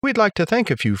 We'd like to thank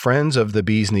a few friends of the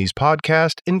Bee's Knees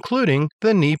podcast, including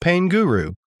the Knee Pain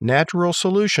Guru, natural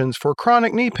solutions for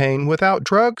chronic knee pain without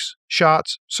drugs,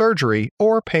 shots, surgery,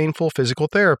 or painful physical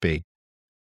therapy.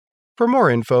 For more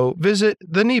info, visit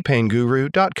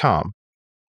thekneepainguru.com.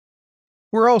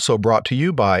 We're also brought to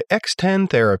you by X10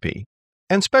 Therapy.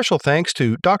 And special thanks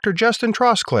to Dr. Justin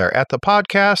Trosclair at the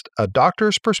podcast, A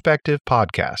Doctor's Perspective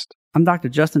Podcast. I'm Dr.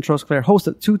 Justin Trosclair, host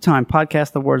of 2-time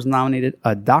Podcast Awards nominated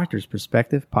A Doctor's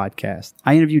Perspective podcast.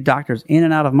 I interview doctors in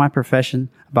and out of my profession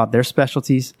about their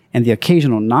specialties and the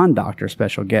occasional non-doctor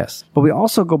special guests. But we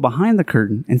also go behind the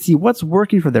curtain and see what's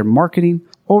working for their marketing,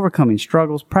 overcoming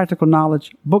struggles, practical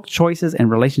knowledge, book choices, and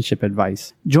relationship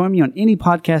advice. Join me on any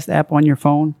podcast app on your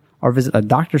phone or visit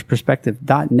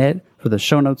adoctorsperspective.net for the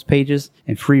show notes pages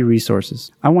and free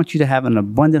resources. I want you to have an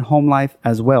abundant home life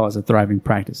as well as a thriving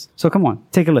practice. So come on,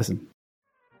 take a listen.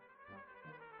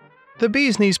 The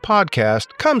Bee's Knees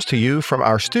podcast comes to you from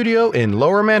our studio in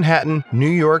Lower Manhattan,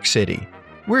 New York City.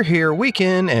 We're here week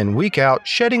in and week out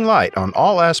shedding light on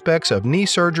all aspects of knee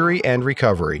surgery and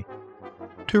recovery.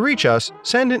 To reach us,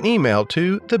 send an email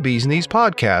to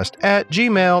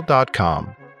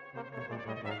thebeeskneespodcast@gmail.com.